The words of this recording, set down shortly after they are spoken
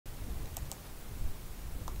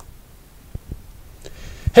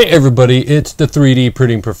Hey everybody, it's the 3D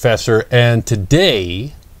Printing Professor, and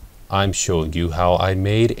today I'm showing you how I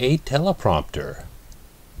made a teleprompter.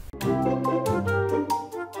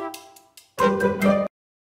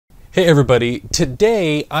 Hey everybody,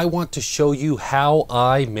 today I want to show you how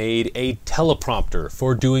I made a teleprompter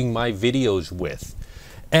for doing my videos with.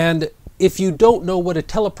 And if you don't know what a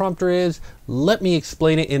teleprompter is, let me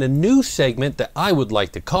explain it in a new segment that I would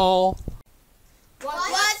like to call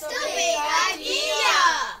What's the big idea?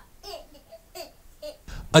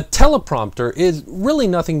 A teleprompter is really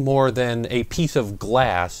nothing more than a piece of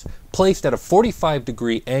glass placed at a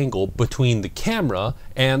 45-degree angle between the camera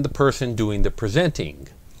and the person doing the presenting.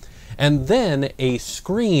 And then a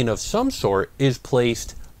screen of some sort is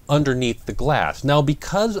placed underneath the glass. Now,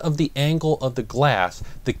 because of the angle of the glass,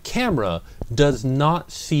 the camera does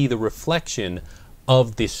not see the reflection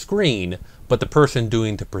of the screen, but the person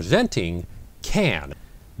doing the presenting can.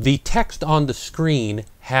 The text on the screen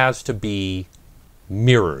has to be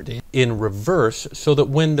mirrored in reverse so that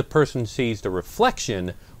when the person sees the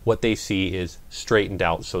reflection, what they see is straightened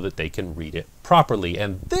out so that they can read it properly.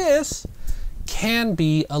 And this can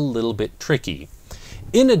be a little bit tricky.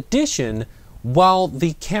 In addition, while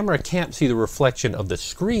the camera can't see the reflection of the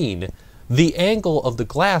screen, the angle of the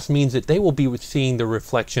glass means that they will be seeing the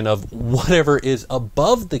reflection of whatever is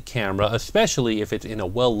above the camera, especially if it's in a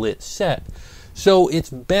well-lit set. So it's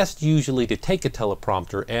best usually to take a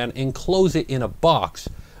teleprompter and enclose it in a box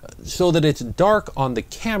so that it's dark on the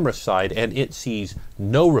camera side and it sees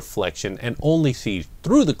no reflection and only sees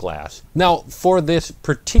through the glass. Now, for this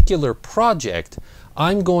particular project,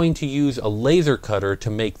 I'm going to use a laser cutter to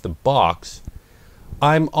make the box.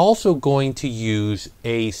 I'm also going to use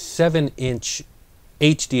a 7-inch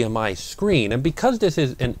HDMI screen, and because this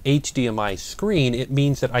is an HDMI screen, it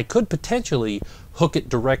means that I could potentially hook it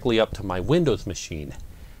directly up to my Windows machine.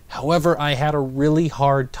 However, I had a really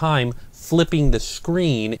hard time flipping the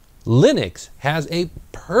screen. Linux has a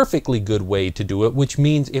perfectly good way to do it, which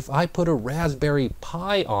means if I put a Raspberry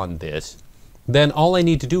Pi on this, then all I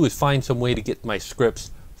need to do is find some way to get my scripts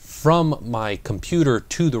from my computer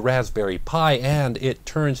to the Raspberry Pi, and it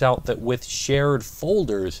turns out that with shared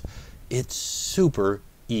folders, it's super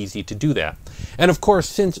easy to do that. And of course,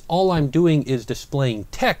 since all I'm doing is displaying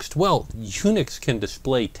text, well, Unix can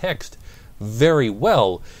display text very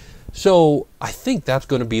well. So I think that's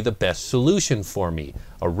going to be the best solution for me,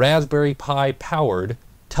 a Raspberry Pi powered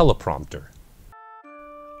teleprompter.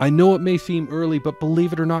 I know it may seem early, but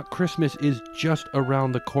believe it or not, Christmas is just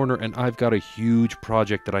around the corner and I've got a huge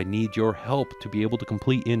project that I need your help to be able to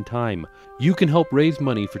complete in time. You can help raise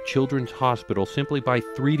money for Children's Hospital simply by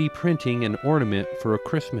 3D printing an ornament for a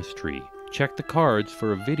Christmas tree. Check the cards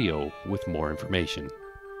for a video with more information.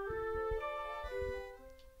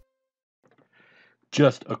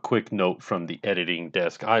 Just a quick note from the editing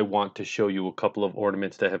desk. I want to show you a couple of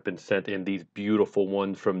ornaments that have been sent in, these beautiful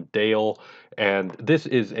ones from Dale. And this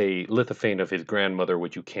is a lithophane of his grandmother,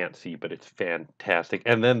 which you can't see, but it's fantastic.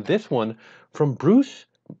 And then this one from Bruce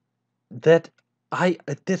that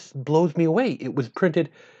this blows me away. It was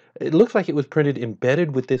printed, it looks like it was printed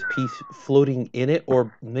embedded with this piece floating in it,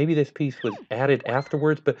 or maybe this piece was added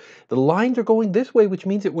afterwards, but the lines are going this way, which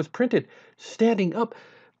means it was printed standing up.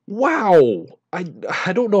 Wow!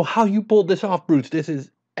 I don't know how you pulled this off, Bruce. This is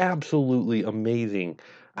absolutely amazing.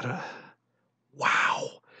 Wow!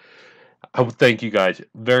 I would thank you guys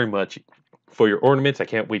very much for your ornaments. I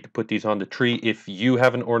can't wait to put these on the tree. If you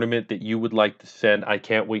have an ornament that you would like to send, I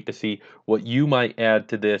can't wait to see what you might add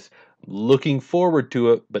to this. Looking forward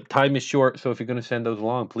to it, but time is short, so if you're going to send those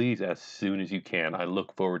along, please, as soon as you can. I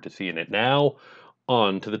look forward to seeing it. Now,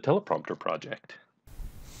 on to the teleprompter project.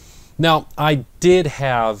 Now, I did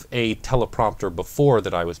have a teleprompter before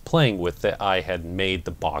that I was playing with that I had made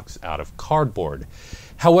the box out of cardboard.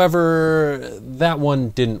 However, that one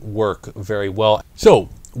didn't work very well. So,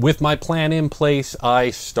 with my plan in place, I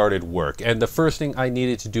started work. And the first thing I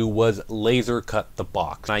needed to do was laser cut the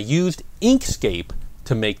box. I used Inkscape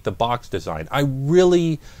to make the box design. I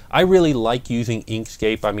really like using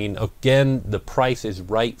Inkscape. I mean, again, the price is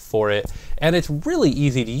right for it. And it's really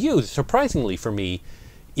easy to use, surprisingly for me.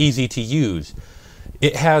 Easy to use.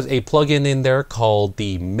 It has a plugin in there called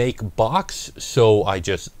the Make Box, so I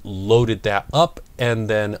just loaded that up and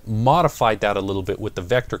then modified that a little bit with the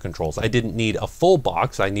vector controls. I didn't need a full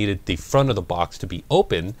box, I needed the front of the box to be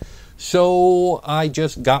open, so I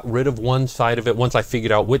just got rid of one side of it. Once I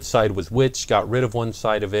figured out which side was which, got rid of one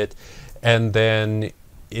side of it, and then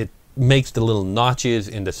it makes the little notches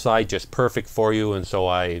in the side just perfect for you, and so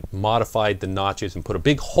I modified the notches and put a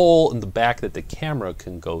big hole in the back that the camera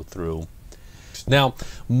can go through. box. Now,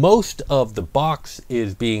 most of the box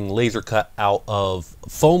is being laser cut out of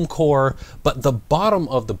foam core, but the bottom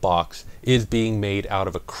of the box is being made out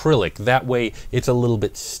of acrylic. That way it's a little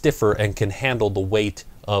bit stiffer and can handle the weight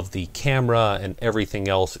of the camera and everything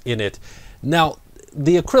else in it. Now,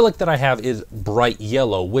 the acrylic that I have is bright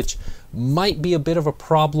yellow, which might be a bit of a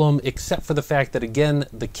problem, except for the fact that, again,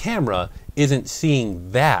 the camera isn't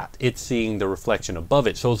seeing that. It's seeing the reflection above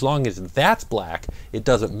it. So as long as that's black, it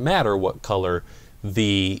doesn't matter what color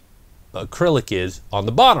the acrylic is on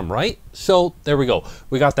the bottom, right? So there we go.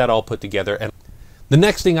 We got that all put together. And the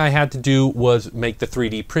next thing I had to do was make the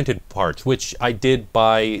 3D printed parts, which I did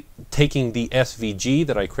by taking the SVG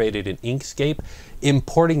that I created in Inkscape,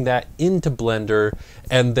 importing that into Blender,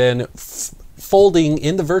 and then folding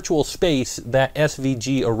in the virtual space that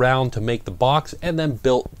SVG around to make the box, and then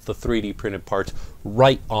built the 3D printed parts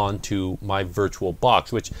right onto my virtual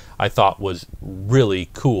box, which I thought was really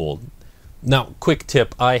cool. Now, quick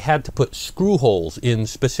tip, I had to put screw holes in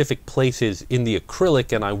specific places in the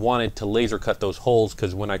acrylic, and I wanted to laser cut those holes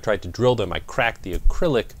because when I tried to drill them, I cracked the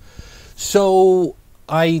acrylic. So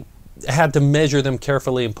I had to measure them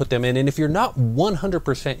carefully and put them in. And if you're not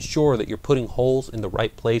 100% sure that you're putting holes in the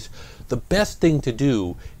right place, the best thing to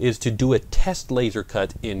do is to do a test laser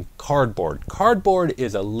cut in cardboard. Cardboard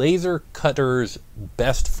is a laser cutter's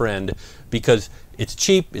best friend because it's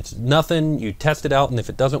cheap, it's nothing, you test it out, and if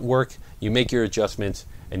it doesn't work, you make your adjustments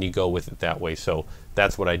and you go with it that way. So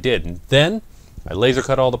that's what I did. And then I laser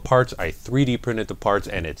cut all the parts, I 3D printed the parts,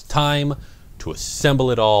 and it's time to assemble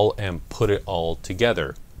it all and put it all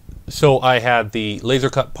together. So I had the laser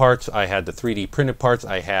cut parts, I had the 3D printed parts,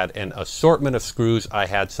 I had an assortment of screws, I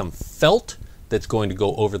had some felt that's going to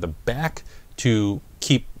go over the back to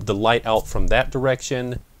keep the light out from that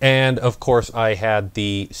direction, and of course I had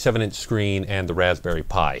the 7-inch screen and the Raspberry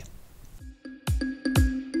Pi.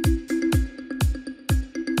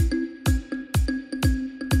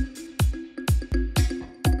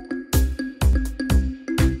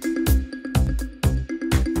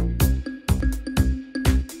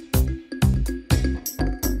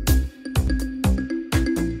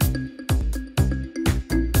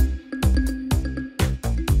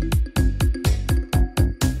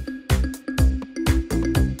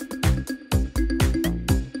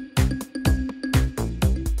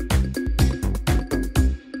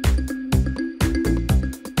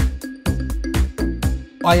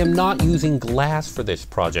 I am not using glass for this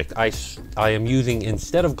project. I am using,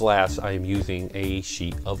 instead of glass, I am using a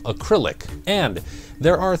sheet of acrylic. And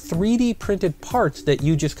there are 3D printed parts that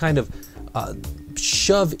you just kind of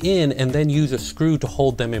shove in and then use a screw to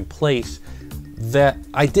hold them in place. That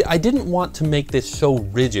I didn't want to make this so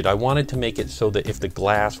rigid. I wanted to make it so that if the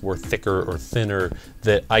glass were thicker or thinner,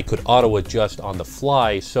 that I could auto adjust on the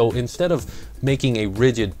fly. So instead of making a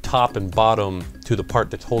rigid top and bottom to the part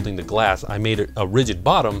that's holding the glass, I made it a rigid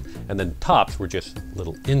bottom, and then tops were just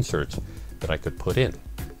little inserts that I could put in.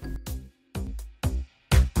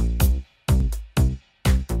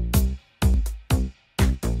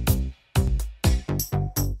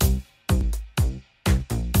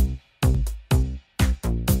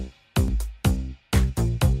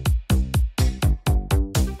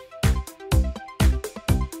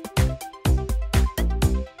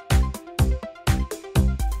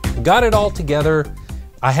 Got it all together.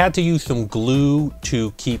 I had to use some glue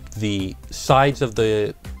to keep the sides of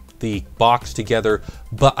the box together,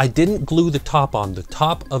 but I didn't glue the top on. The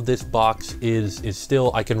top of this box is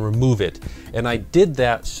still, I can remove it. And I did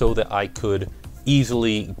that so that I could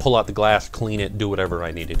easily pull out the glass, clean it, do whatever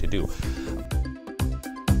I needed to do.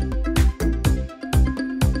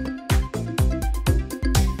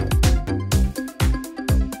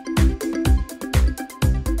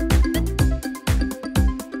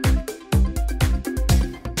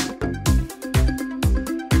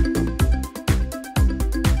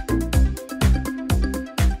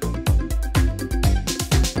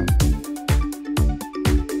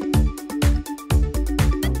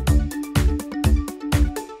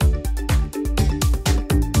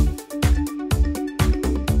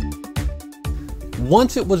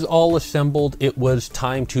 Once it was all assembled, it was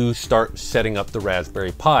time to start setting up the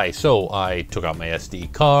Raspberry Pi. So I took out my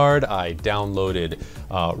SD card, I downloaded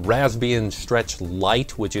Raspbian Stretch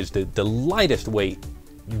Lite, which is the lightest weight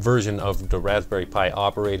version of the Raspberry Pi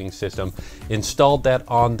operating system, installed that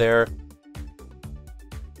on there.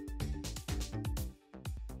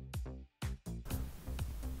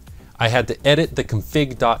 I had to edit the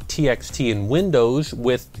config.txt in Windows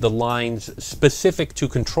with the lines specific to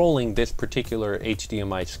controlling this particular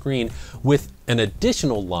HDMI screen, with an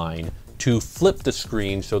additional line to flip the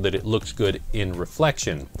screen so that it looks good in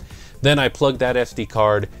reflection. Then I plugged that SD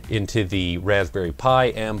card into the Raspberry Pi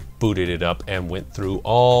and booted it up and went through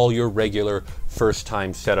all your regular first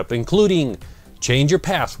time setup, including change your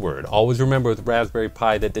password. Always remember with Raspberry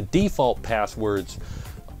Pi that the default passwords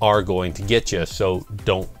are going to get you, so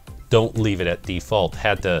don't leave it at default.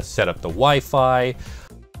 Had to set up the Wi-Fi.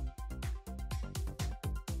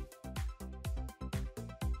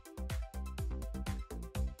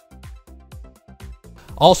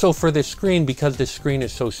 Also for this screen, because this screen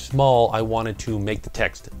is so small, I wanted to make the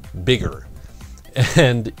text bigger.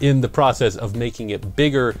 And in the process of making it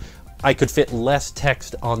bigger, I could fit less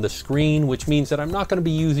text on the screen, which means that I'm not going to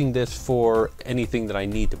be using this for anything that I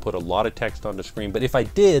need to put a lot of text on the screen. But if I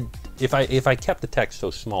did, if I kept the text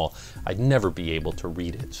so small, I'd never be able to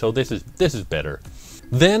read it. So this is better.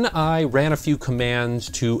 Then I ran a few commands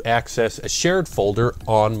to access a shared folder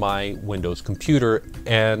on my Windows computer,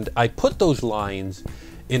 and I put those lines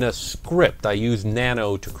in a script. I used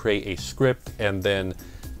Nano to create a script and then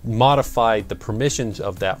modified the permissions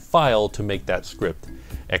of that file to make that script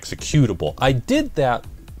executable. I did that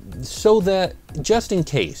so that just in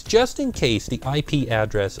case the IP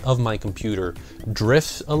address of my computer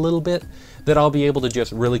drifts a little bit, that I'll be able to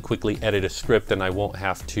just really quickly edit a script and I won't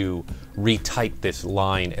have to retype this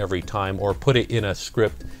line every time or put it in a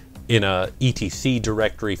script in a etc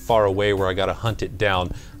directory far away where I gotta hunt it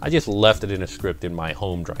down. I just left it in a script in my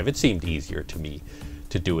home drive. It seemed easier to me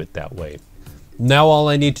to do it that way. Now all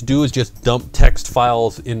I need to do is just dump text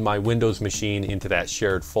files in my Windows machine into that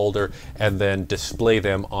shared folder and then display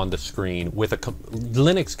them on the screen with a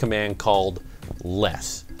Linux command called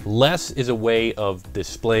less. Less is a way of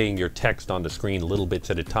displaying your text on the screen little bits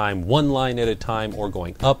at a time, one line at a time, or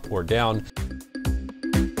going up or down.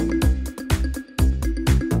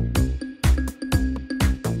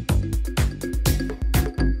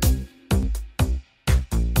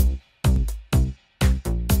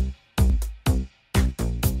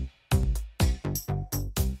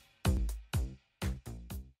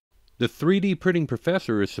 The 3D Printing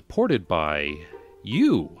Professor is supported by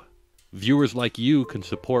you. Viewers like you can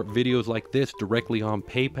support videos like this directly on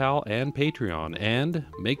PayPal and Patreon and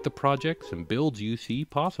make the projects and builds you see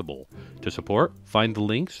possible. To support, find the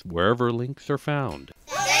links wherever links are found.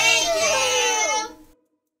 Thank you!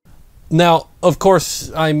 Now, of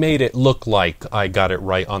course, I made it look like I got it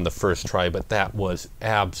right on the first try, but that was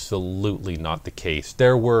absolutely not the case.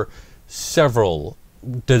 There were several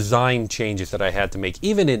design changes that I had to make.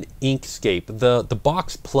 Even in Inkscape, the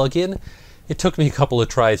box plugin, it took me a couple of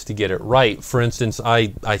tries to get it right. For instance,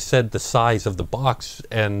 I said the size of the box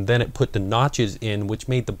and then it put the notches in, which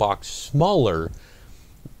made the box smaller,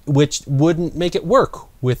 which wouldn't make it work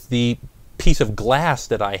with the piece of glass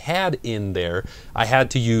that I had in there. I had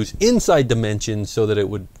to use inside dimensions so that it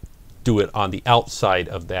would do it on the outside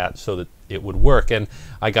of that so that it would work. And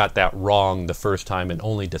I got that wrong the first time and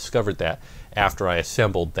only discovered that after I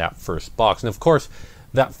assembled that first box. And of course,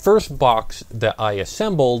 that first box that I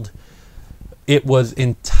assembled, it was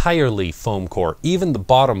entirely foam core, even the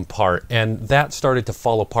bottom part, and that started to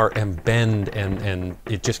fall apart and bend, and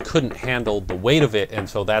it just couldn't handle the weight of it. And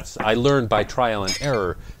so I learned by trial and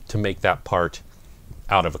error to make that part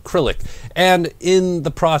out of acrylic. And in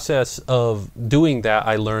the process of doing that,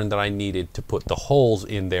 I learned that I needed to put the holes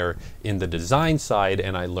in there in the design side,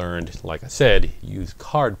 and I learned, like I said, use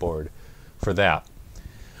cardboard for that.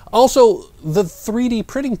 Also, the 3D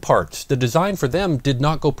printing parts, the design for them did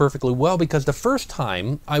not go perfectly well because the first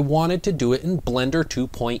time I wanted to do it in Blender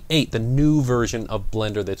 2.8, the new version of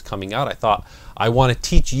Blender that's coming out. I thought, I want to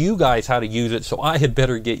teach you guys how to use it, so I had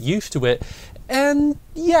better get used to it. And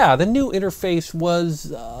yeah, the new interface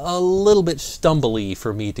was a little bit stumbly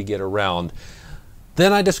for me to get around.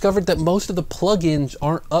 Then I discovered that most of the plugins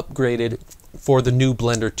aren't upgraded for the new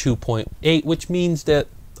Blender 2.8, which means that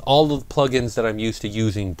all of the plugins that I'm used to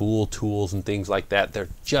using, Bool tools and things like that, they're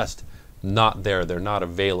just not there. They're not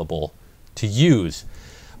available to use.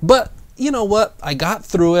 But you know what? I got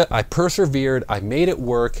through it. I persevered. I made it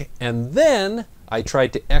work. And then I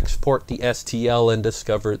tried to export the STL and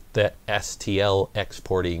discovered that STL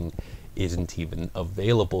exporting isn't even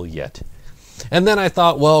available yet. And then I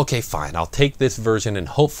thought, well, okay, fine. I'll take this version and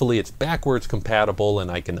hopefully it's backwards compatible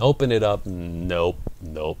and I can open it up. Nope,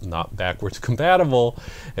 not backwards compatible.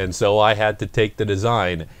 And so I had to take the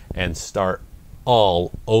design and start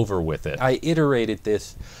all over with it. I iterated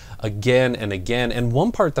this again and again. And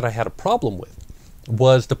one part that I had a problem with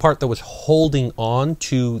was the part that was holding on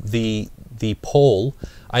to the pole.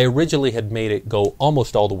 I originally had made it go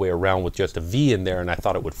almost all the way around with just a V in there, and I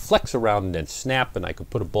thought it would flex around and then snap and I could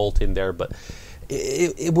put a bolt in there, but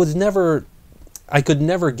it was never, I could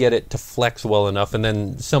never get it to flex well enough, and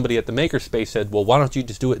then somebody at the makerspace said, well, why don't you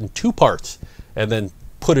just do it in 2 parts and then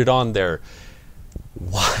put it on there?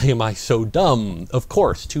 Why am I so dumb? Of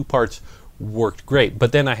course, 2 parts worked great,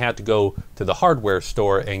 but then I had to go to the hardware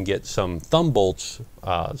store and get some thumb bolts,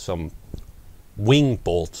 some wing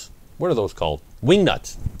bolts. What are those called? Wing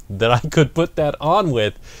nuts that I could put that on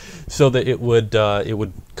with, so that it would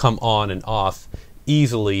come on and off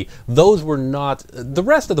easily. Those were not, the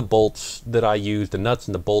rest of the bolts that I used, the nuts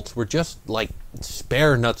and the bolts, were just like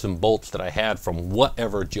spare nuts and bolts that I had from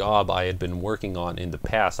whatever job I had been working on in the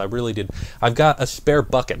past. I really did. I've got a spare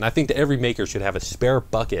bucket, and I think that every maker should have a spare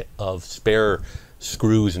bucket of spare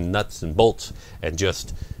screws and nuts and bolts, and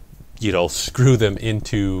just, you know, screw them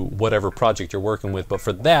into whatever project you're working with. But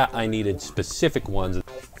for that, I needed specific ones.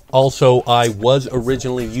 Also, I was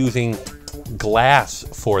originally using glass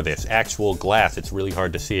for this, actual glass. It's really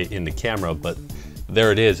hard to see it in the camera, but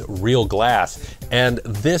there it is, real glass. And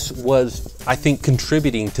this was, I think,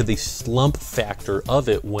 contributing to the slump factor of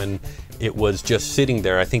it when it was just sitting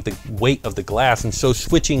there. I think the weight of the glass, and so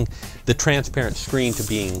switching the transparent screen to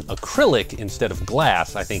being acrylic instead of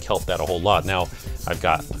glass, I think helped that a whole lot. Now, I've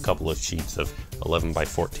got a couple of sheets of 11 by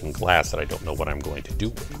 14 glass that I don't know what I'm going to do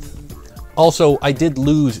with. Also, I did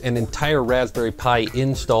lose an entire Raspberry Pi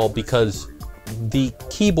install because the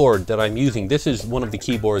keyboard that I'm using, this is one of the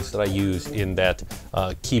keyboards that I used in that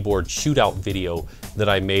keyboard shootout video that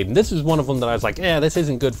I made. And this is one of them that I was like, this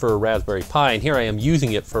isn't good for a Raspberry Pi. And here I am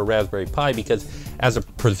using it for a Raspberry Pi because as a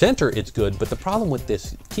presenter, it's good. But the problem with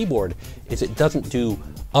this keyboard is it doesn't do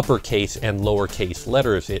uppercase and lowercase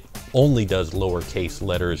letters. It only does lowercase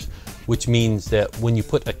letters, which means that when you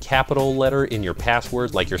put a capital letter in your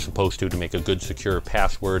password, like you're supposed to make a good secure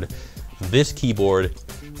password, this keyboard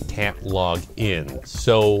can't log in.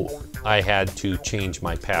 So I had to change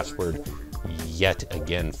my password yet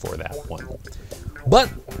again for that one. But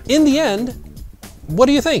in the end, what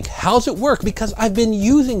do you think? How's it work? Because I've been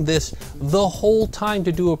using this the whole time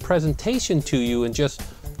to do a presentation to you, and just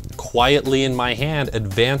quietly in my hand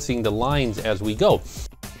advancing the lines as we go.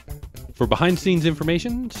 For behind-the-scenes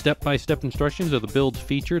information, step-by-step instructions of the builds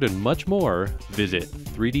featured, and much more, visit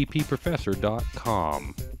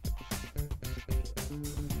 3dpprofessor.com.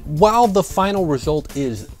 While the final result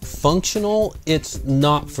is functional, it's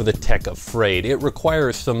not for the tech afraid. It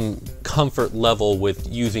requires some comfort level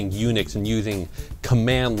with using Unix and using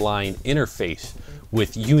command line interface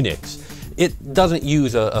with Unix. It doesn't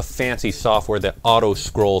use a fancy software that auto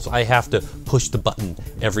scrolls. I have to push the button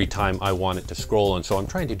every time I want it to scroll, and so I'm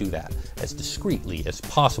trying to do that as discreetly as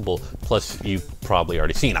possible. Plus, you've probably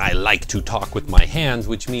already seen, I like to talk with my hands,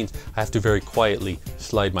 which means I have to very quietly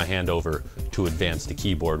slide my hand over to advance the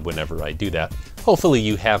keyboard whenever I do that. Hopefully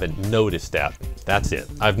you haven't noticed that. That's it.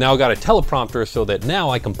 I've now got a teleprompter so that now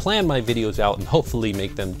I can plan my videos out and hopefully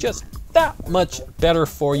make them just that much better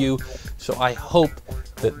for you. So I hope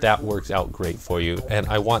that works out great for you, and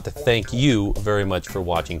I want to thank you very much for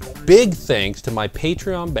watching. Big thanks to my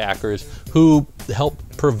Patreon backers who help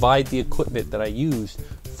provide the equipment that I use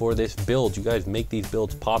for this build. You guys make these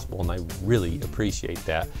builds possible, and I really appreciate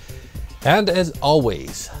that. And as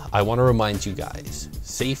always, I want to remind you guys,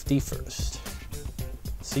 safety first.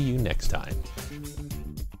 See you next time.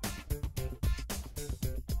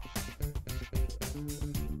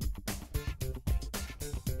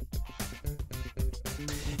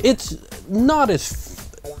 It's not as...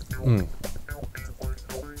 What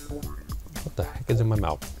the heck is in my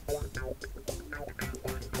mouth?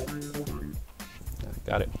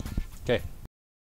 Got it.